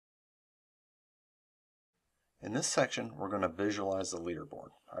In this section, we're going to visualize the leaderboard.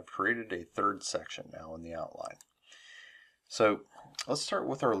 I've created a third section now in the outline. So let's start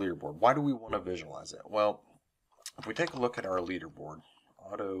with our leaderboard. Why do we want to visualize it? Well, if we take a look at our leaderboard,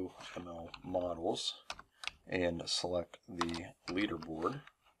 AutoML models, and select the leaderboard,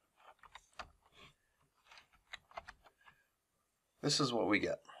 this is what we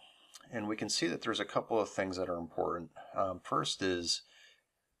get. And we can see that there's a couple of things that are important. First is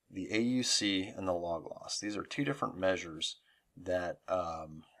the AUC and the log loss. These are two different measures that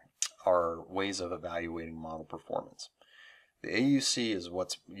are ways of evaluating model performance. The AUC is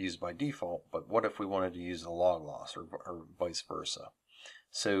what's used by default, but what if we wanted to use the log loss or vice versa?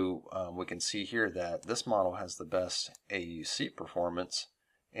 So we can see here that this model has the best AUC performance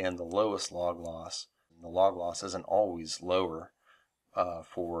and the lowest log loss. The log loss isn't always lower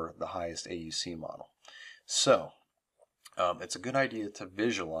for the highest AUC model. So it's a good idea to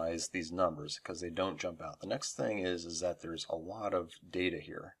visualize these numbers because they don't jump out. The next thing is that there's a lot of data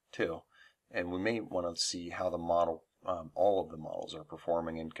here too, and we may want to see how the model, all of the models are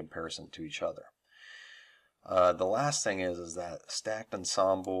performing in comparison to each other. The last thing is that stacked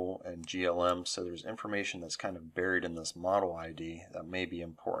ensemble and GLM, so there's information that's kind of buried in this model ID that may be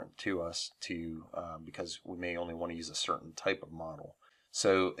important to us because we may only want to use a certain type of model.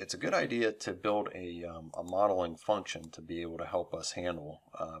 So it's a good idea to build a modeling function to be able to help us handle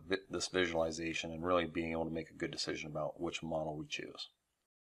this visualization and really being able to make a good decision about which model we choose.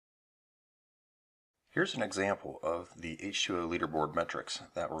 Here's an example of the H2O leaderboard metrics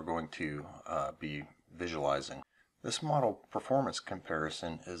that we're going to be visualizing. This model performance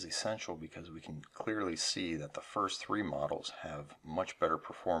comparison is essential because we can clearly see that the first three models have much better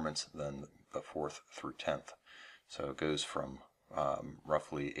performance than the 4th through 10th. So it goes from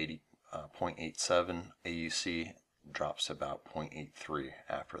roughly 0.87 AUC, drops to about 0.83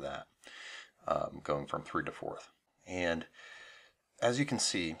 after that, going from 3 to 4th. And as you can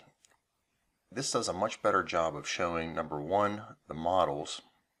see, this does a much better job of showing, number one, the models,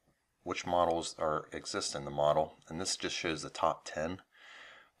 which models exist in the model, and this just shows the top 10,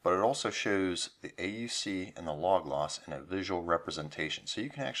 but it also shows the AUC and the log loss in a visual representation. So you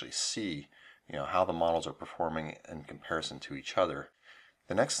can actually see how the models are performing in comparison to each other.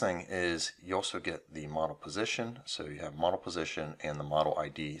 The next thing is you also get the model position, so you have model position and the model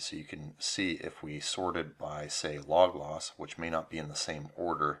ID, so you can see if we sorted by, say, log loss, which may not be in the same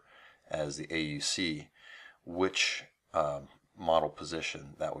order as the AUC, which model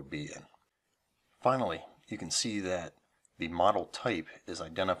position that would be in. Finally, you can see that the model type is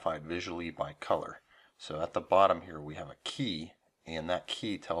identified visually by color. So at the bottom here we have a key, and that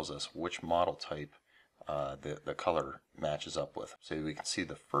key tells us which model type the color matches up with. So we can see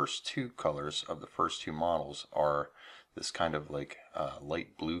the first two colors of the first two models are this kind of like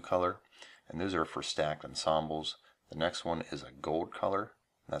light blue color, and those are for stacked ensembles. The next one is a gold color,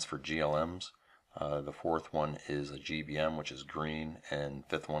 and that's for GLMs. The fourth one is a GBM, which is green, and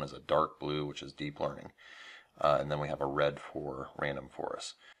fifth one is a dark blue, which is deep learning. And then we have a red for random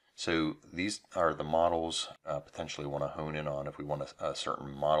forest. So these are the models potentially want to hone in on if we want a certain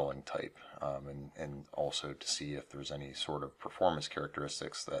modeling type, and also to see if there's any sort of performance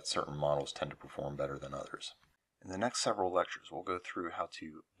characteristics that certain models tend to perform better than others. In the next several lectures, we'll go through how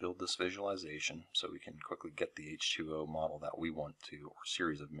to build this visualization so we can quickly get the H2O model that we want to, or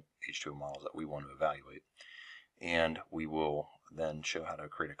series of H2O models that we want to evaluate. And we will then show how to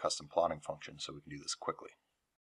create a custom plotting function so we can do this quickly.